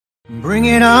Bring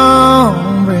it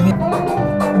on, bring it.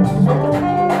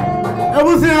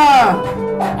 Ebusia,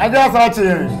 I just watch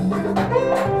it.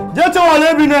 Just to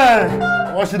live in there.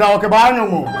 What should I walk about no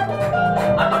more?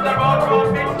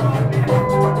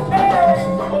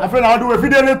 I feel I'll do a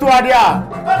video to Adia.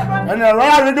 And a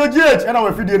royal radio judge, and I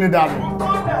will feed you in that.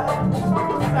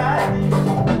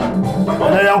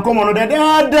 And I am coming on the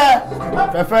dead.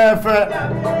 Fair.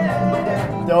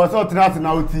 There was something else in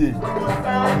our tea.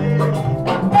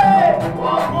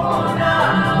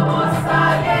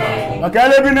 Okay,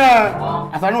 living there.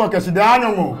 As I know, I can see the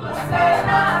animal.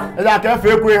 And I can't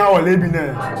feel queen how I live in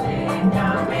there.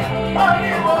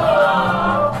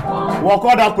 Walk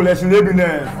out that collection living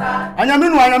there. And I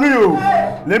mean,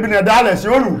 living there, dollars,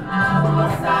 you know.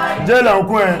 Jail and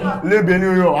Queen, living in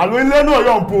New York. I will let no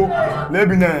young poor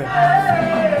living there.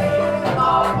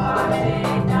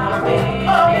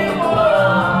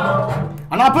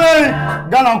 And I pay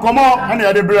Ghana and come on, and the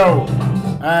other bro.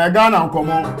 Ghana and come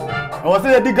on. I was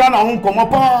saying the Ghana won't come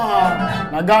up.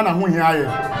 Na Ghana who here.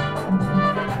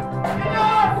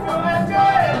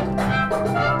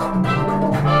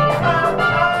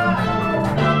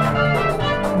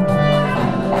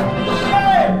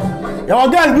 Your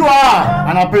guys you are,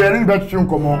 and I pay any better to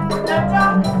come on.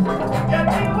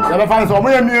 You find some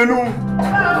way me no.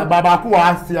 Baba ku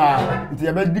asia, nti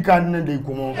e be dika nne dey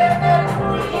come on.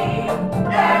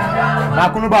 Ba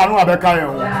kunu ba no abeka ye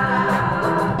ho.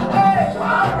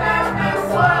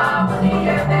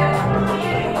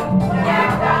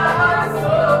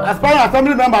 As far as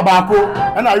assembly member Bako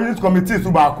and our unit committee to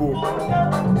Bako.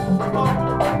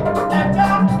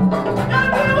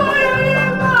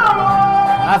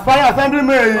 As far as assembly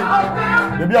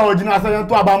member, maybe our original section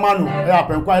to Abamanu,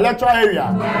 Apenkwa electoral area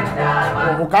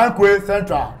of Okankwe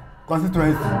Central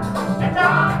constituency.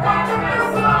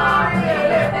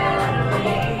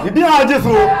 The DRG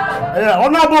so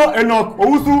Honorable Enoch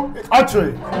Owusu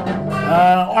Ochre.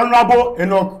 Honorable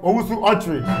Enoch Owusu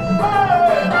Ochre.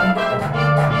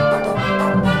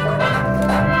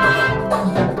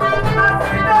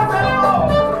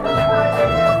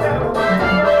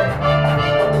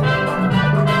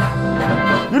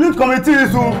 Unit committee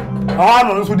is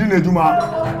on so di nejuma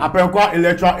Apenkwa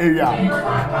electoral area.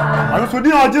 And so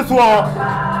di oji so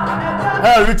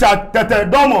Richard Tete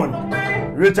Dormon.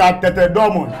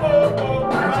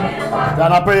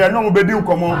 Dan apeye no mo bedi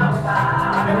nkomo.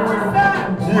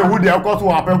 Ni ewu de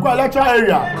akoso Apenkwa electoral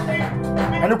area.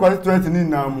 Any constituency ni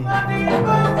na mu.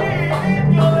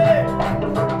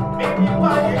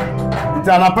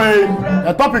 Dan apeye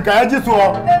the topic aji so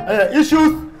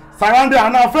issues surrounding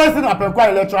and now facing Apenkwa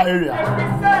electoral area.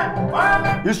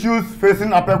 Issues facing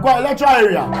Apenkwa electoral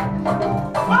area.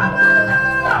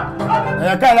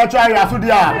 Electoral area so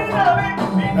there.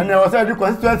 And there was a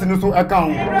constituency in so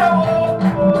account.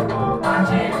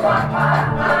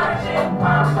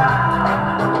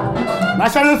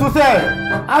 National so say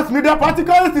as media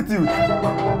practical institute.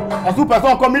 A super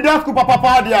so media school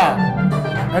papa there.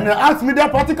 And as media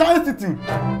practical institute.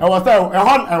 I was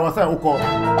say oko.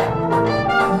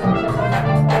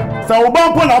 So we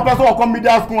ban pon na person come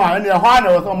media school and e ho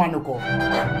na we so man ko.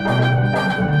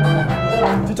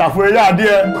 Teacher for ya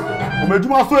there. O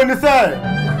mejuma so eni say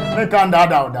me kan da.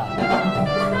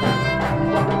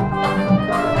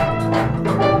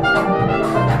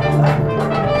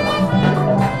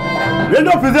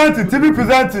 Radio presenting, TV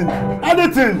presenting,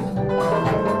 editing.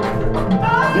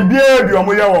 Ibie bi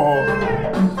omo ye wo ho.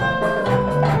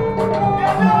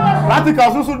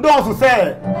 Practical so do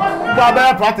say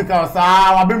Baba practical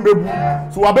sa wabem bebu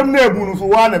so wabem na ebu no so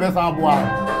wa na be san boa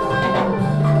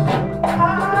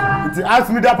it ask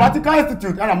me the practical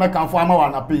institute and I can for ama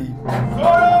na pay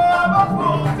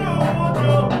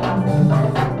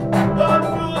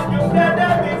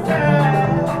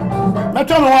na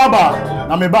tell me waba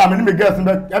na me ba me ni me guess be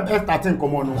starting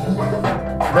Enkomo no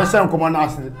be say Enkomo na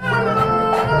ase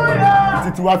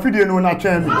it wa fidie no na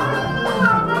twen me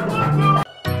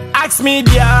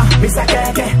Media,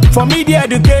 for media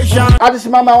education.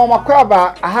 Adishimama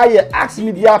Wamakwaba, a higher Ax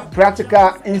Media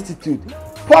Practical Institute.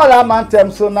 Paul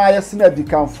Amantem so na yesina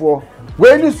dikanfo.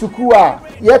 When you sukua,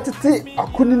 yetiti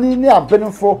akunini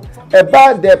abenfo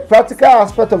about the practical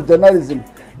aspect of journalism.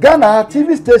 Ghana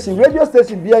TV station, radio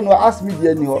station, be no Ax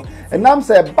Media ni ho. And I'm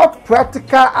say about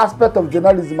practical aspect of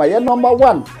journalism. I number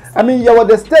one. I mean, you are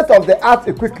the state of the art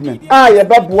equipment. You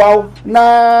wow.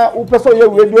 Na upeso you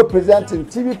radio presenting,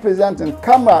 TV presenting,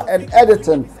 camera and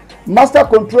editing, master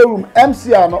control room,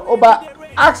 MCR no over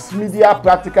Ax Media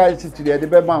Practical Institute. The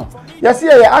bema. You see,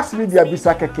 Ax Media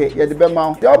bisakeke. The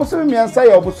bema. You obusu mi ansa,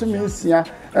 you obusu mi nsia,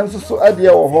 and so adi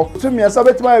oho. Obusu mi ansa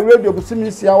beti ma radio obusu mi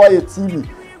nsia wa TV.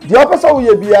 the opposite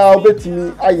we be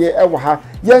obetimi aye ewo ha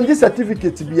ye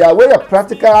certificate bia we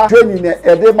practical training e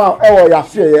edema ewo ya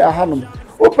so ye ahanum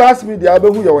o pass media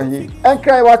obehu ye wahi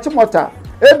enkrai wa chimota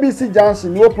ABC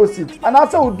Junction ni opposite and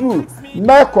asa udu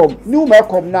Melcom new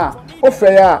Melcom na o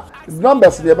fe ya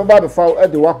numbers dey baba be fa e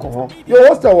de wako ho your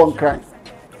hostel won cry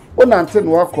o nante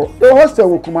no wako your hostel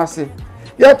wo Kumase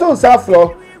ye to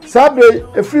nsafro sabre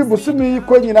efri busumi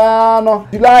ko nyina no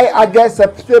July August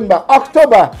September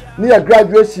October near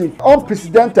graduation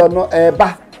unprecedented no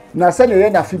eba na sene ye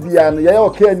na fibia no ye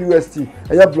okay university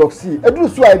ye block C eduru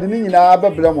so ide ni nyina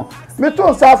abebremo me to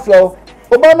nsafro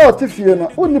oba na otifie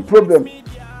no uni problem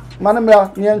manamra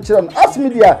nyenkyere no as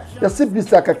media ye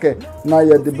sibisa kake na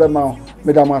ye de bema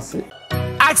medamase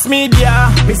Ask media,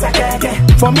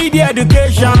 for media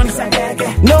education.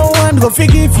 No one go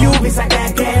forgive you. If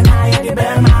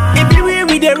you will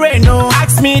with the rain, no.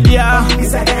 Ask media.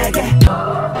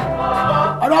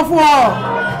 I don't fall.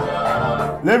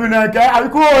 Living in I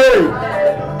go away.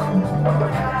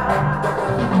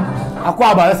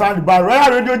 Akwaba sound by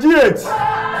Royal Radio GH.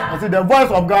 I see the voice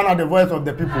of Ghana, the voice of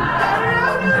the people.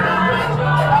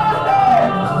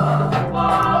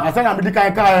 I said I'm the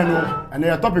kind and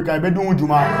the topic I be doing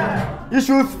Juma.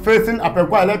 Issues facing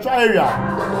Apenkwa electoral area.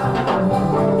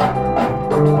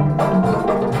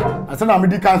 I said I'm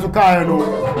the kind of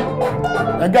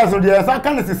I guess the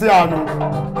second is here no.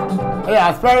 I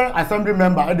aspiring assembly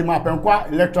member at the Apenkwa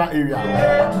electoral area.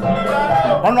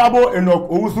 Honorable Enoch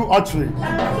Owusu Ochre.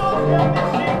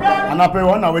 And I pay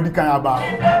one already kind about.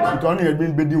 It only had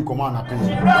been bidding command at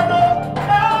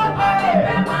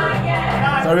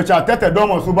so Richard Tete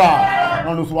Domo Suba,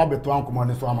 no Suba Betuan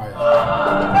command so am I.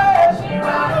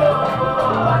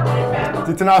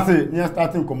 Titinasi, near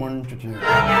starting command to you.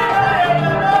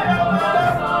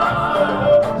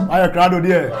 I a crowd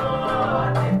dear.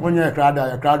 When you're a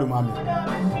crowd, mammy.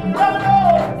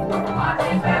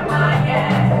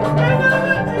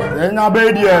 Then I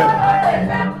bade you.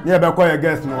 Near Bequoia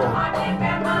guest no.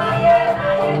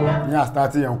 Near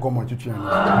starting on common to you.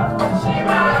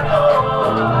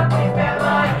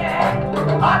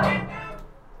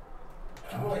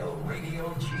 Royal Radio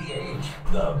GH,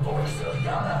 the voice of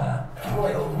Ghana.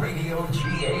 Royal Radio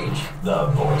GH, the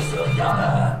voice of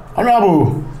Ghana.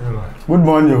 Honorable, good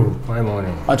morning. Fine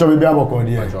morning. Pacho be aboko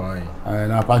there.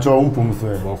 Na pacho umpum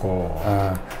so e. Boko.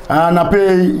 Na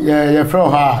pay ye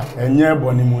frɛ ha enye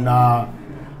bonimu na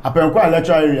Apenkwa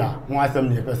electoral area ho asem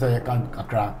ne pese ye kan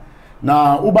kakra.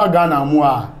 Na uba Ghana mu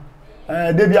a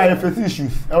dey bia ye face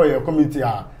issues e we community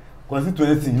a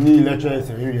constituency ni electoral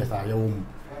areas a ye wo mu.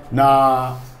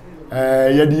 Na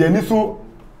ye de ani so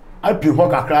api ho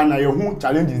kakra na ye hu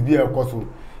challenges bi e koso.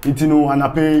 Itino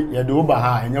anape ye de uba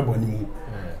ha enye bonimu.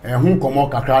 Hu komo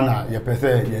kakra na ye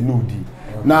pese ye nudi.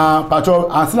 Na pacho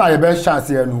ansina ye be chance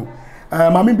ye no.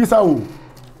 Mami bisa wo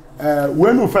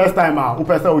when you first time who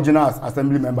pese original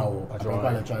assembly member wo pacho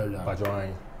when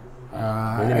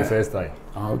the first time.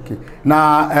 Okay.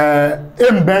 Na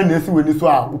ben nesi we ni so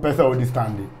a who pese o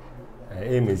stand.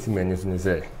 Mesi meni so ni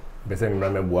say pese mi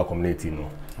mra bua community no.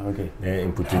 Okay.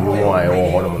 Input new mo ai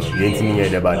wo hono no. Ye timi ye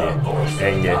deba de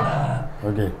enye.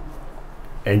 Okay.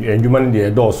 And human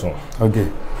dey doso. Okay.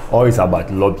 All is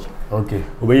about lobby. Okay.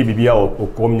 Obey bibia o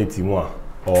community mo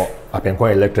or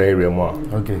Apenkwa electoral area mo.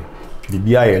 Okay.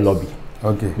 Bibia ye lobby.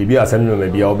 Okay. Bibia assembly me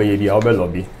bia obey bia obey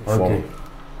lobby from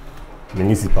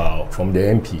municipal from the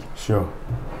MP. Sure.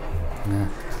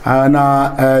 Yeah.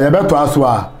 Na ye beto aso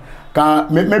a ka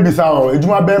maybe say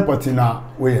ejuma ben poti na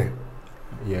we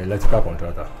yeah, electrical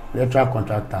contractor. Electrical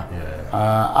contractor.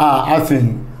 Yeah. As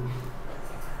in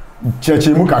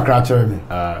cheche mu kakra chere me.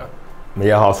 Me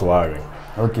ya house wiring.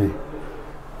 Okay.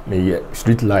 Me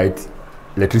street light,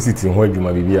 electricity ho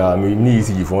adwuma bibia me ni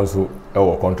ECG phone so e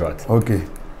wo contract. Okay.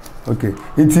 Okay.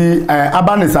 Inti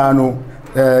abanisa no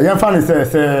yemfa ne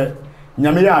say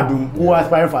nyame ya adum who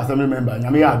aspire for assembly member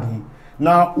nyame ya adum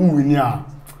na uwini a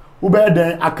wo be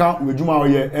den aka adwuma wo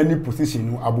ye any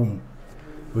position no abum.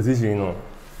 Position no.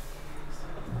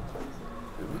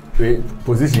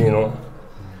 Position no.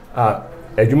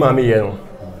 Adwuma me ye no.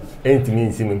 Entimi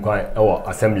nsimi nkwan e wo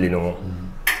assembly no.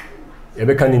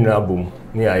 Ebe kan ni na abum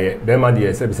ni aye be ma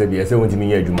de se be se wontimi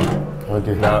ye adwuma.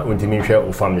 Okay. Na wontimi hwe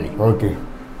o family. Okay.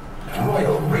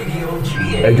 Royal Radio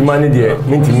GH. Adwuma ni de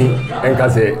mentimi enka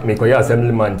se me koya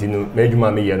assemblyman tinu me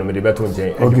adwuma me ye no me de beto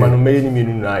nchen. Adwuma no me ni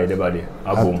minu na aye de ba de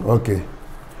abum. Okay.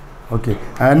 Okay.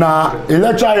 Na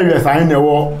electoral areas I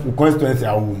know constituency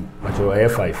awum. Macho aye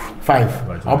 5.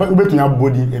 5. Oba ubetunya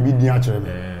body e bi din a kire me.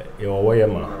 E wo wo ye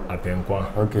ma Apenkwa.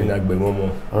 Okay. Na gbemomo.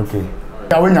 Okay.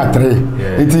 Kawenya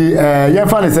 3. Iti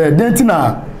yemfa ne say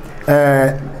dentina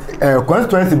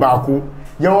constituency ba ko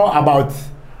ye about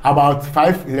about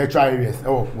 5 electoral areas.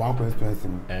 Oh, one constituency.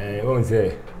 Won't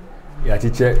say, ya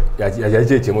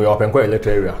chiche mo ya Apenkwa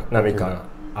electoral area. Na me kan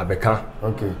Abeka.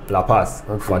 Okay. La Paz.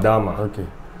 Okay. Fadama. Okay.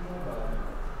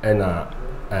 And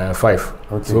 5.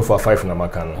 Okay. So far 5 na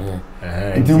makano.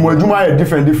 Nti mo adwuma e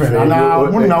different.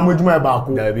 Ana mun na mo adwuma e ba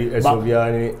ko. Dabi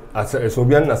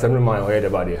esobia na assemblyman o ye de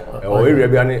ba de. O area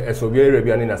bia ni esobia area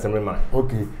bia ni na assemblyman.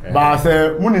 Okay. Ba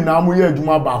say mun na mo ye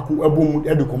adwuma ba ko ebom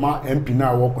e de koma MP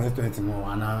na wo constituency mo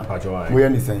ana mo ye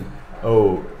ni say.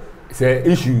 Oh, say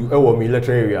issue e wo mi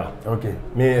electoral area. Okay.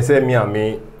 Me say me and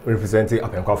me representing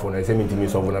Apenkwa for na say me timi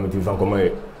solve na me timi fan koma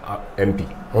MP.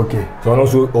 Okay. So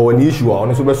also on issue on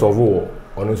also be solve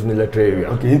on so electoral area.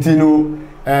 Okay, nti no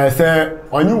say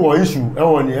onyi wo issue e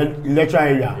wo ni electoral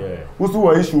area. Usu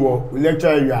wo issue wo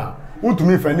electoral area.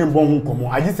 Utumi fe ni mbon hu komo.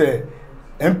 Agi say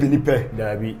MP ni pe.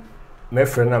 Dabi me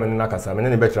friend na me na kasa, me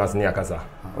ne be trans ni akasa.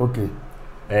 Okay.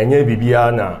 Enye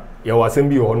bibia na ya wasem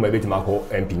bi ho no be tima ko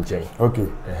MP nchen. Okay.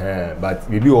 But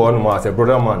bibi ho no as a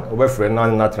brother man, obe friend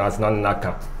na trans na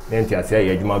ka. Nti ase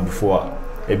ya adwuma before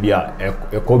e bia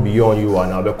e ko beyond you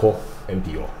and na be ko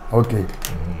MP ho. Okay.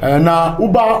 Na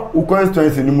uba u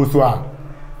constituency ni muso a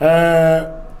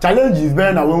challenges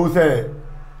be na we say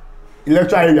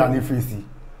electoral area ni face.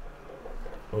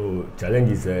 Oh,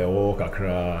 challenges o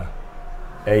kakra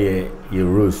ye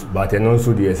rules but no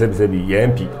so the sebi ye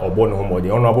MP obo no homodi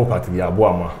honorable party ya abo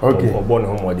ama obo no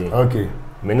homodi. Okay.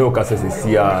 Me no ka se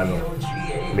sia no.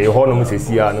 Me ho no se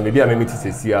sia no, me bia me meti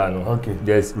se sia no. Okay.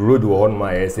 There's road wo on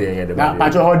my say here the na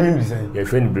patcho holding the say. Your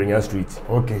friend Brinya Street.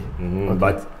 Okay. Okay.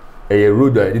 But a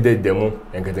road did demo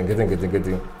and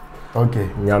getting. Okay.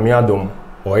 Nyame adom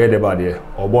o ye de ba de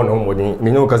obo no homodi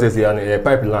me no ka se sia no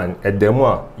pipeline e demo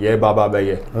a ye baba be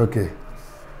ye. Okay.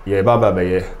 Ye baba be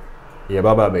ye. Ye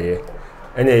baba be ye.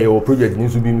 Any your project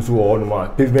needs to be so on my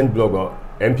pavement blogger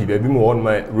MP be mo on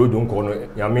my road nko no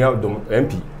nyame adom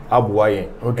MP aboa yen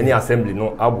any assembly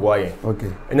no aboa yen.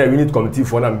 Okay. Any unit committee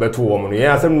for na beto wo no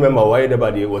yen assembly member wa ye de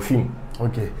ba de wa film.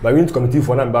 Okay. But unit committee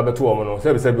for na beto wo no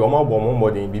say be o ma bo mo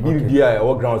modern bibi bia e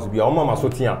wo grounds bia o ma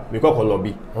masotia me ko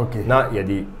lobby. Okay. Na ye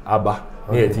de aba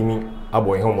na ye timi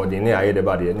abo yen modern na ye de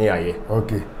ba de na ye.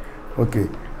 Okay. Okay.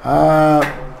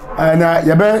 Na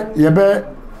yebe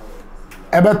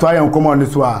ebe to ayen Enkomo ni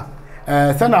so a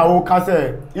say na wo ka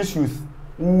say issues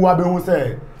wo abe hu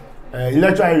say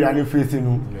electoral area ni face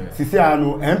no sisi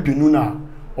anu MP nu na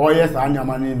o yes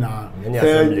anyama ni na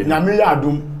say na me ya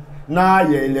adum na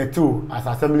ye electoral as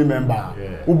assembly member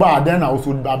uba then na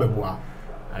also ba beboa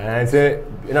say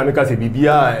na me ka say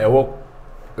bibia e wo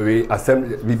we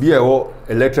assembly bibia e wo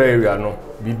electoral area no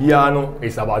bibia no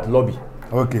is about lobby.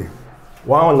 Okay.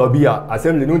 One lobby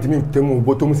assembly no timi temu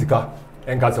bottom sika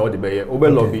enka say o de be ye obe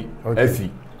lobby efi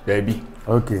baby.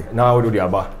 Okay. Now we do the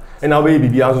aba and now we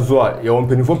bibia so a ye on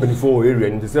penifo area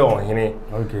ni say on hene.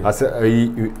 Okay. As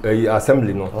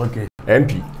assembly no. Okay.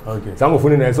 MP. Okay. Some of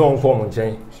na so on come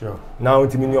nchen. Sure. Now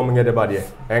timi ni omnye de ba de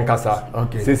enkasa.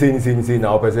 Okay. Say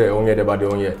na opese onye de ba de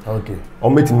onye. Okay.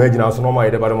 On meti magina so no ma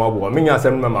ye de ba de ma bo. Me nya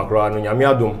assembly member kra no nyame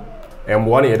adom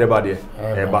embo na ye de ba de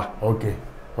eba. Okay.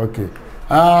 Okay.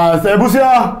 Say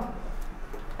busia.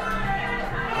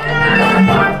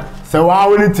 Say wa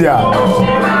woni tia.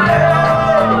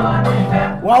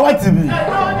 Wa what be?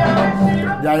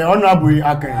 Ya your honorable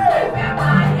akan.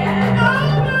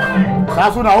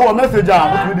 That's when I hold a message with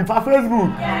the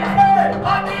Facebook.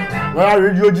 Well,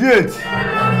 Radio GH.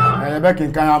 And back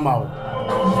in Kayama.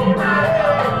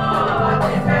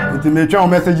 It may try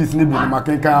messages in the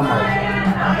Kayama.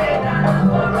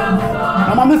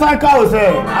 I'm a Miss Ankao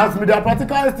say, ask me the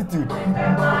Practical Institute.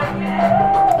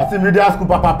 I see media school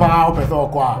papa, Opesa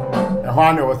Okwa, and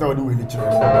Hane was all doing it.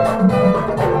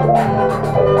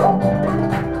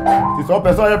 This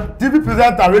Opesa TV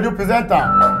presenter, radio presenter,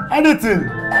 anything.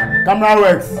 Camera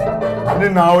works.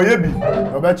 And now yebi,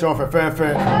 no bet you of a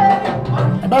fair.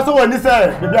 And that's what he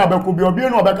said. Maybe I could be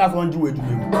obedient or back as on you.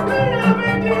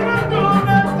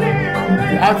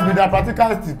 He asked me the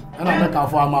practical stick, and I make a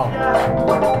farm out.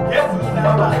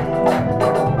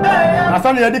 I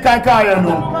saw the can carry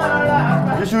no.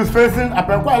 Issues facing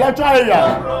Apenkwa electoral area.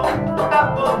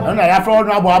 And I have found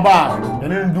no baba,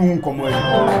 and then do Enkomo.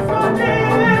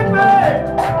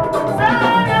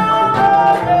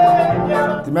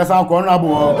 The mess out corner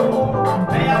boy.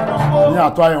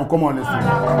 Yeah, try Enkomo on this.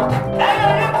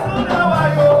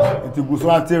 It goes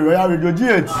out to Royal Radio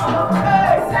GH.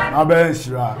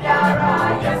 Abenshira.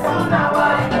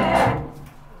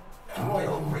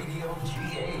 Royal Radio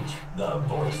GH, the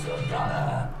voice of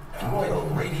Ghana. Royal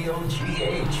Radio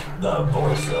GH, the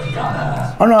voice of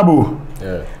Ghana. Honorable.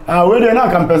 Yeah. Where they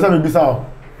now can person be bisa.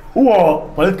 Who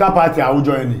political party are you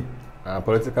joining?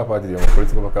 Political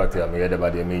party, I may head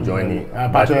about me joining.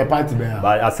 Party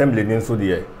but assembly didn't so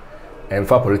there. And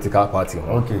for political party.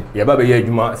 Okay. Yeah, but yeah,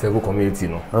 you might several community,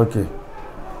 no. Okay.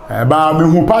 But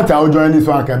me who party I will join this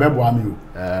one can be ame.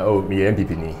 Oh, me MPP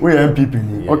ni. We MPP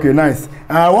ni. Okay, nice.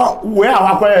 What where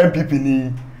I acquire MPP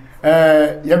ni?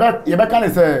 You be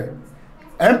can say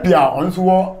MP on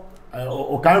so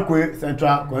Okankwe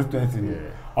Central Constituency.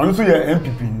 On so your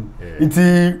MPP ni.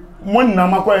 Iti one na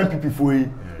makwa MPP for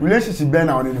relationship be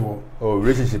na on anyone. Oh,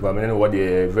 relationship I mean what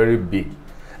they very big.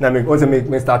 Na me also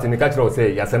me start in the culture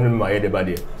say ya assembly my head about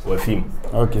there or film.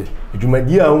 Okay.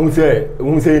 Djumadi a won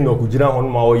say no kujira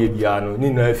hon ma o ye bia no ni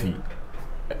na afi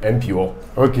MP wo.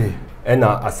 Okay.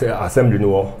 Na assembly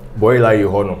no boy la ye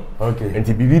ho no. Okay.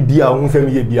 Enti bibi bia won say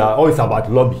me ye bia all is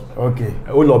about lobby. Okay.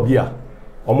 O lobby a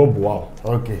omo boa.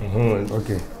 Okay.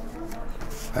 Okay.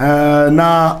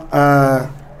 Na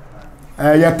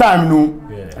your time no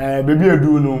baby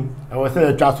edu no I was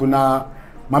say twa so na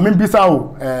Mami bisa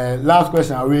o last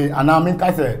question away and I mean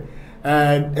ka say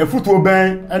efutuo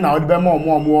ben na odi be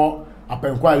mo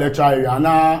Apenkwa electoral area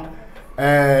na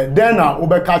then na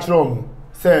obe catch rom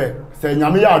say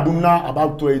nyame ya adum na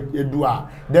about to edu a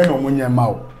then no munye ma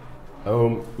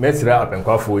o mesra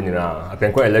Apenkwa fo nyina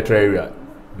Apenkwa electoral area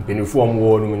mpenifu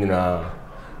omwo no nyina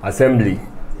assembly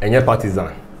enye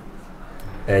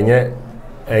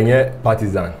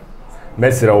partisan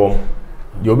mesra wom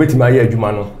de obetima ye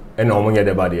adwuma no na omonye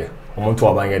de bade omonto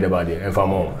abanye de bade enfa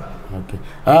mo. Okay.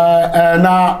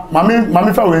 Na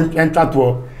mami fa we enter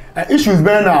to issues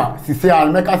be na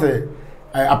sisia make say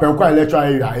Apenkwa electoral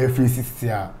area e free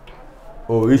sisia.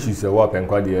 Oh, issues wa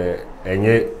Apenkwa de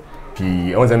enye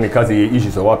pi on say me ka say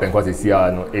issues wa Apenkwa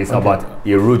sisia no is about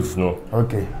the roads no.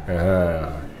 Okay.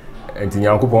 Enti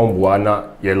nyankopon boa na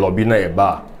ye lobby na ye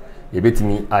ba ye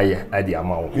betimi aye ade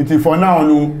amawo. Iti for now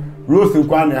no Rose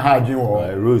nkwa na ha adwen wo.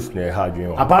 Rose na ha adwen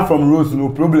wo. Apart from Rose no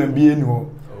problem be any ho.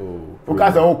 Oh.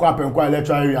 Because I walk Apenkwa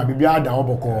electoral area be ada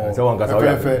oboko. So one ka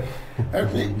say.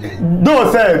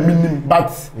 Don't say minim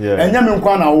but enye me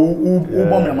nkwa na wo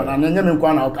bom ya mana enye me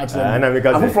nkwa na o ka kire.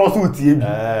 Afu for so tie bi.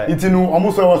 Iti no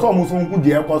omuso wo so omuso nku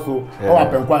die ekoso o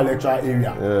Apenkwa electoral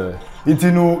area.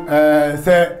 Iti no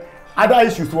say other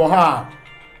issues wo ha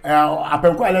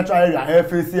Apenkwa electoral area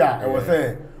FAC a e wo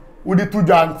say Udi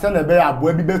tuja sene be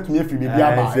abo bi betumi efi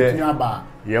bibia ba etuni aba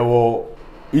ye wo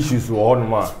issues wo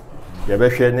honuma ye be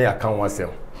hwe ne akan wasem.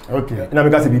 Okay. Na me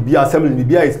ka say bibia assembly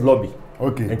bibia is lobby.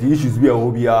 Okay. And the issues be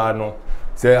o bia no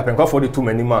say Apenkwa for the too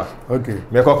many man. Okay.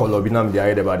 Me ko lobby na bia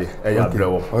ye de bade e ya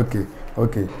brewo. Okay.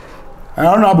 Okay.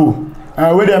 Honorable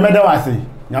we dey meda wase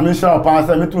nyame sha opa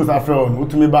say me too safre on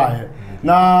utumi ba ye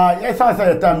na yes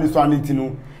say time ni so aniti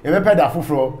no ye be peda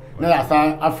foforo na ya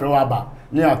san afre wa ba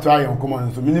ni atwa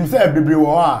Enkomo so minim say bebre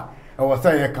wo a e wo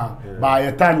say ye kan ba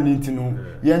ye time ni ntino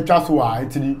ye ntwa so a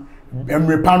ntini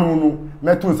emre panu no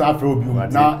metu sa afre obi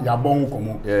na ya bon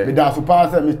Enkomo me da so pa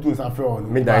say metu sa afre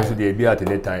on me dan so dey be at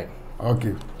any time.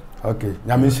 Okay. Okay.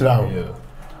 Nyame shira o.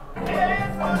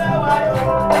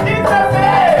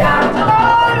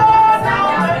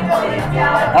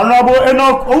 Honorable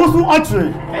Enoch Owusu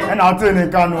Ochre and Altene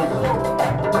Kano.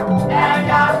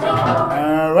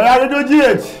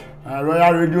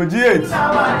 Royal Radio GH.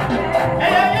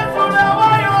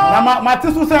 Na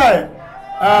matisu say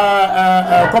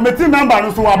committee member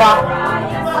no so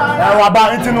waba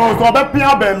nti no so be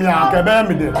pia ba mi aka be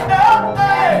mi de.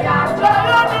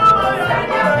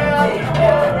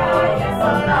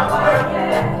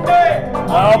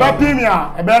 Oba pia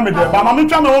e be mi de ba ma mi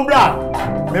twa me wo bra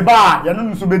me ba ye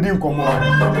no so be di Enkomo.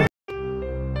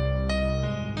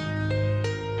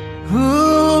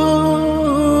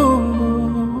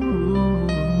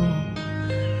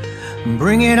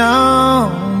 Bring it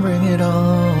on, bring it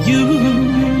on.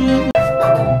 You.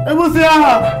 Ebusia.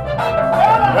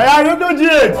 Royal Radio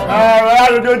GH.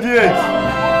 Royal Radio GH.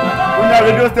 Unya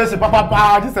radio station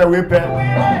papa this a way pen.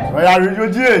 Royal Radio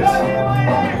GH.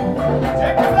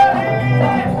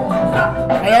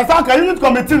 Aya sanka unit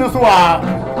committee no so a.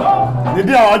 The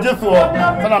day I just so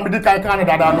na me di kan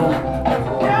dada no.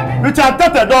 Richard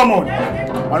Tete Dormont.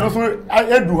 Ano so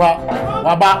edu ha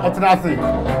waba otena se.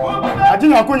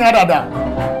 Ajinya kunya dada.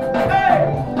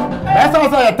 Esa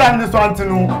so ya time this one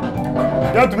no.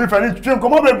 Get to be friend twem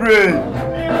Enkomo bebre.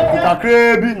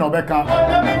 Kakre bi no beka.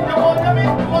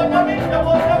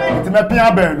 Ti me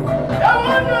pia ben no.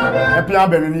 E pia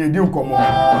ben ni edi Enkomo.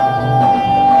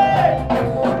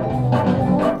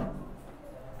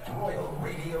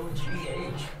 Radio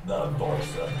GH, the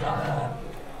voice of Ghana.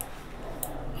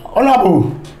 Honorable.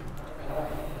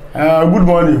 Good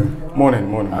morning.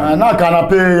 Morning. Na kana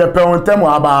pe ye pe on temo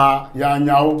aba ya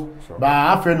nyao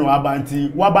ba afe no aba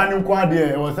nti waba ni nko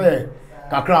ade e wo say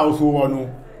kakra also wono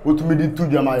otumidi tu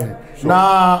jamaye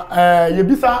na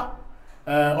yebisa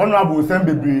honorable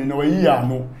Sembebri no yi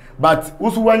ano but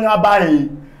usu wanya bai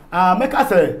make us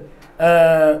say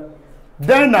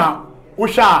then na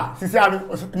osha sisi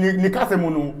ni kasemu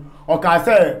no o ka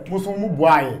say musu mu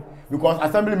boaye because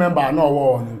assembly member no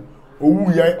wo no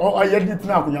owu ye oyedi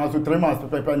tina akonya so 3 months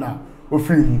pepe na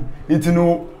ofiri mu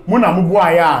itinu mu na mu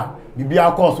boaye a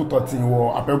bibia course 13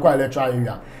 wo Apenkwa electoral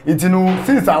area itinu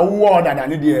since awu order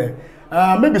than there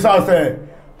maybe say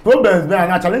problems there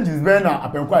and challenges there na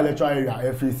Apenkwa electoral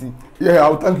area FAC. Yeah, I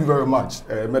will thank you very much,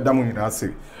 Madam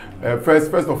Unase.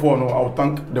 First of all, no, I will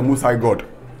thank the Most High God,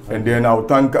 and then I will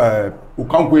thank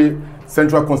Ukankwe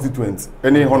Central Constituent,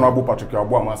 any Honorable Patrick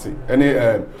Abuamase, any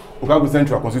Ukankwe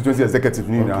Central Constituency Executive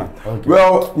Nina. Okay.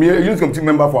 Well, me a youth committee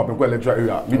member for Apenkwa electoral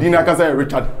area. Medina Kasa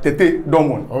Richard Tete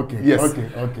Domon. Okay. Yes.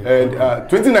 Okay. And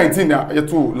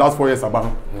 2019, last 4 years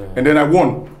about, and then I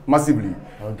won massively.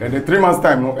 Okay. And in 3 months'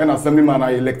 time, no, an assemblyman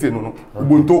I elected, no,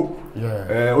 Ubuntu,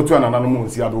 Otuana Nanomo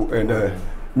Siado, and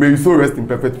may you so rest in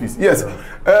perfect peace. Yes.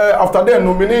 After that,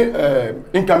 nominate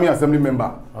incoming assembly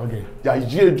member. Okay.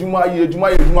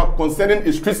 Juma concerning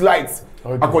street lights,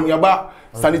 Akonyaba,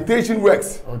 sanitation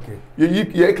works. Okay.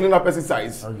 You clean up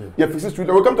exercise. Okay. You fix street.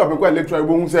 Welcome to Apenkwa electoral.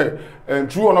 We say,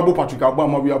 through Honorable Patrick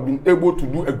Abuama, we have been able to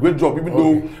do a great job, even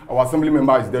though our assembly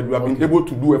member is dead. We have been able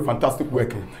to do a fantastic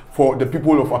work for the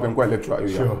people of Apenkwa electoral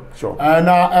area. Sure.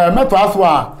 Now, Metro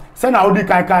Aswa, send out the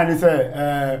kind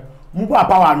say, Muba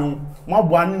power no,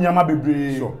 Mabwan Yama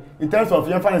Bebre. Sure. In terms of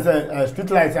your say street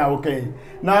lights are okay.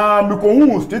 Now,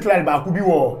 Muko street light ba kubi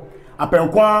wo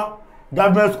Apenkwa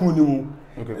government school ni.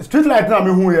 Okay. Street light na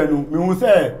me hu ye no me hu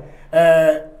say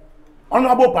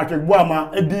Honorable Patrick Buama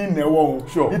edi na wo.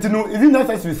 Sure. It no is it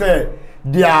necessary say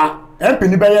their MP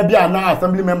ni be bia na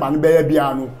assembly member ni be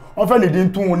bia no. Ofa ne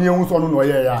din tun oni ehun so no no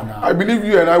ye ya na. I believe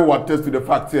you and I will attest to the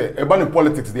fact about the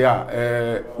politics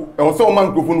there. Also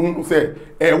microphone say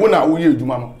wona wo ye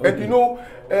adwuma no. And you know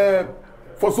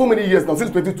for so many years now, since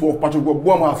 2012, Patrick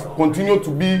Buama has continued to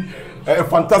be a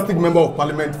fantastic member of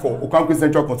parliament for Okankwe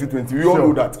Central Constituency. We all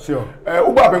know that. Sure.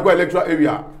 Uba Apenkwa electoral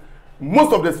area,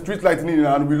 most of the street lighting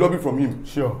and we lobby from him.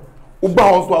 Sure. Uba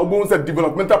also said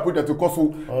developmental projects to cause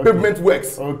pavement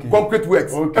works, concrete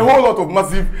works, a whole lot of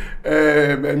massive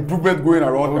improvement going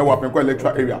around our Apenkwa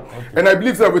electoral area. And I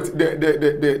believe that with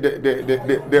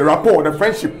the rapport, the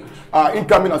friendship,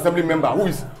 incoming assembly member who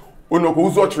is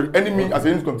enemy as a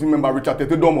youth committee member Richard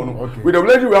Tete Domono. With the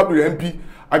already we have with the MP,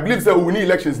 I believe that we need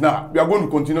elections now. We are going to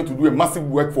continue to do a massive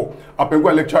work for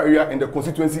Apenkwa electoral area and the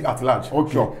constituency at large.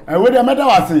 Okay. Sure. And with the matter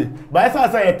was say, but as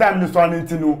I say a time this one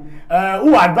to know,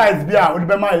 who advise Bia with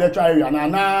the electoral area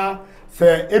and now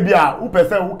say Ebia who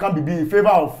person who can be in favor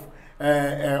of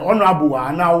honorable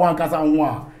and now one kasa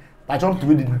one.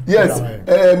 Yes,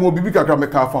 Mobibi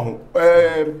Kakrameka found.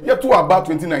 You talk about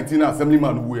 2019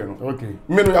 assemblyman who were. Okay.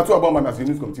 Me no you talk about my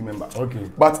national committee member. Okay.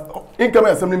 But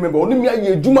incoming assembly member only me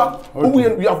a Juma.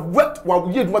 We have worked while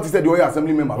we what he said the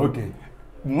assembly member. Okay.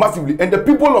 Massively, and the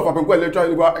people of Apenkwa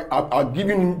electoral are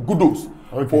giving him kudos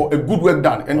for a good work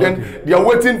done, and then they are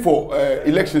waiting for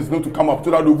elections not to come up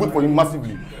so that they vote for him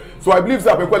massively. So I believe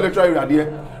that Apenkwa electoral area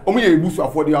there, only a boost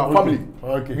for their family.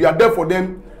 Okay. We are there for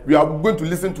them. We are going to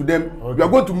listen to them. Okay. We are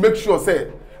going to make sure,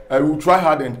 say, we will try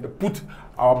hard and put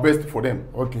our best for them.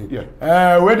 Okay.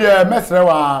 Yeah. When the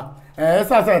messenger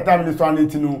say time this one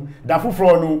into no, that for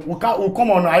no, we come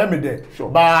on. I am there.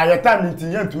 Sure. But your time into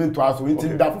yen to me to us. We into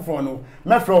that for no.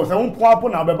 Me fro say un po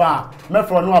upon abeba. Me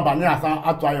fro no abani asa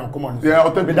atu ayon come on. Yeah,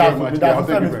 thank you very much. Thank you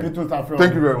very much.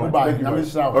 Thank you very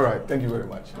much. All right. Thank you very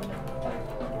much.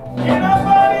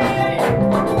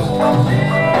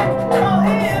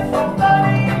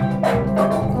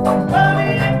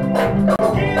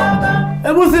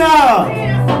 Ebusia.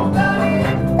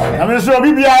 I'm sure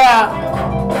Bibia.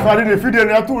 So the video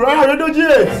na too. Radio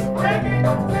GH.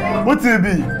 What will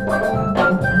be?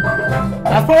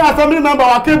 As far as assembly member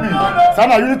Akebi,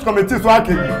 Sana unit committee so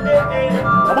Akebi.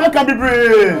 Oba can be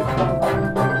brave.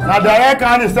 Na direct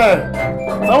can say.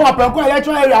 So Apenkwa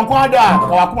electoral area nko ada ka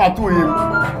wakuma to him.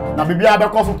 Na Bibia be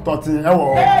cause 13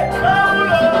 ewo.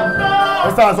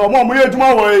 Esa so mo ye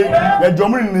adwuma wo yi, ye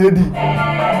dwomu ni edi.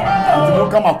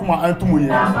 Come akuma antum ye.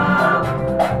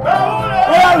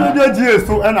 Radio GH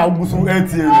so and Abusu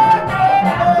etie.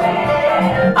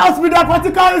 As with the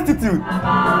Practical Institute.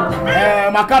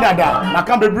 Makadada,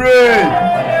 Makambebre.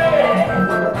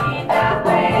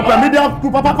 Open media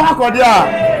ku papa ko dia.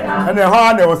 And the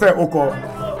hand they will say oko.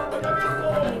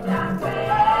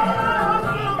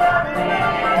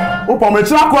 Open me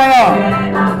tra kwa ya.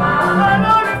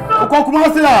 Oko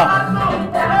kuma se ya.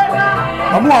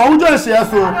 Amu a unjo se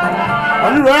so.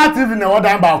 Oni Royal TV na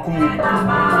odan ba akumu.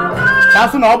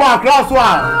 Tasu na oba Accra so a.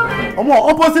 Omo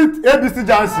opposite ABC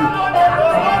Jansi.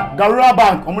 Garura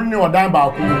Bank omo ni odan ba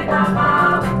akumu.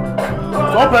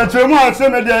 So penchemu a che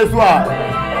media so a.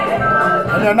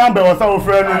 Any number was our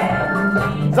friend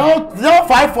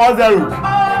 0540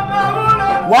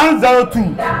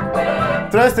 102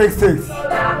 366.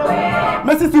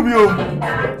 Message to you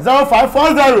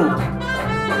 0540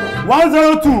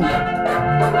 102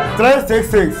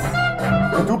 366.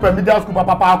 To media school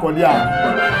papa Kodia.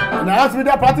 And I asked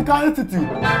Media Practical Institute.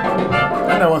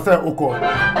 And I was saying, okay.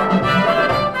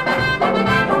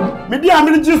 Media I'm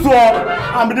in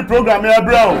the program here,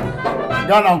 bro.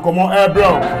 Ghana Enkomo here,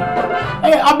 bro.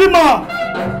 Hey, Abima.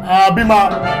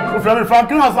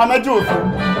 Franklin has a major.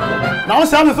 Now,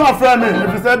 Sam is our friend.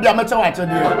 If you said, I'm a watch here.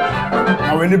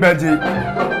 I will need Benji.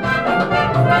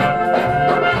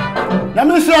 Let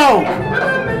me show.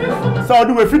 So,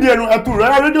 do a video at 2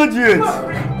 Radio GH.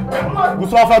 We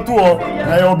saw for 2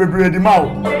 I will be ready now.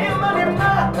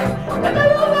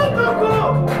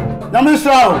 Let me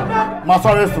show. My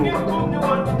sorry,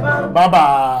 bye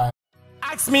bye.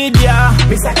 Ask Media,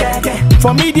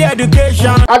 for media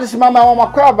education. Adishima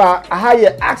Makwaba, a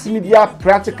higher Ask Media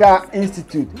Practical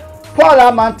Institute. Paul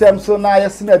Amantem so na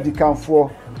yesina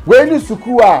dikanfo. When you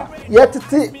sukua,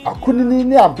 yetiti akunini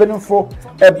ni abenfo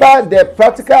about the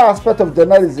practical aspect of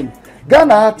journalism.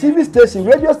 Ghana TV station,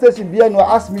 radio station be no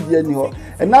Ask Media ni ho.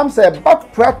 And I'm say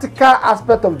about practical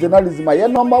aspect of journalism. Are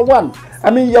number 1. I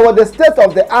mean, you are the state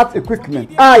of the art equipment.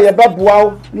 You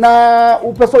wow na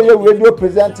upeso you radio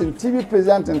presenting, TV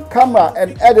presenting, camera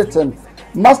and editing,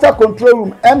 master control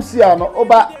room, MCR no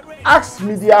over Ask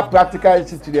Media Practical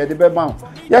Institute the bema.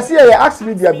 You see your Ask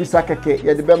Media bisakeke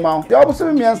the bema. The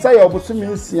obusu mi ansa ya obusu mi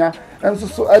nsia enso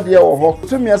so ade wo ho.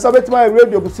 Obusu mi ansa betima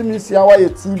radio obusu mi nsia wa ye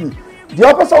TV. The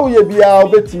opposite we be a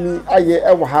betimi aye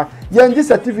ewo ha. Ye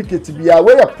certificate bia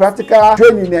we practical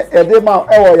training e edema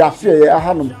ewo ya so ye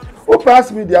ahanum.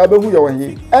 Ask Media abehu ye wo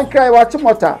he. Enkrai wa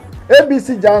chimota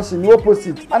ABC Junction no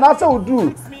opposite. And asa we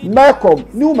do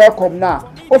Melcom, new Melcom na.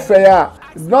 Ofe ya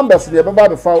numbers dey baba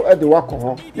be fa e de wako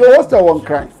ho. Your hostel won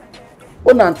cry.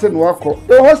 Onante no wako.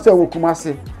 Your hostel wo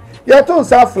Kumasi. Ye to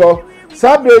nsafro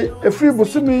Sabre a free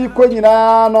busumi ko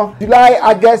nyina no July,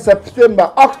 August,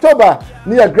 September, October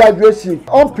near graduation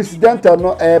unprecedented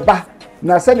no eba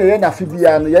na sene ye na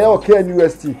fibia no ye okay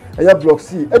university ye block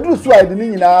C eduru so ide ni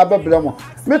nyina bebremo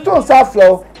me to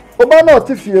nsafro oba na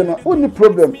otifie no uni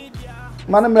problem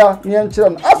manamra ni enchire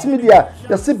no Ask Media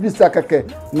ye sibisa keke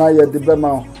na ye de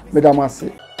bema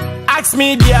medamase. Ask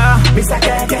Media,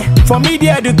 for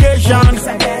media education.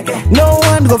 No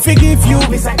one go forgive you.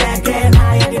 If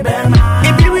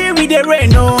you with the rain,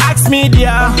 no Ask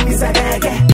Media.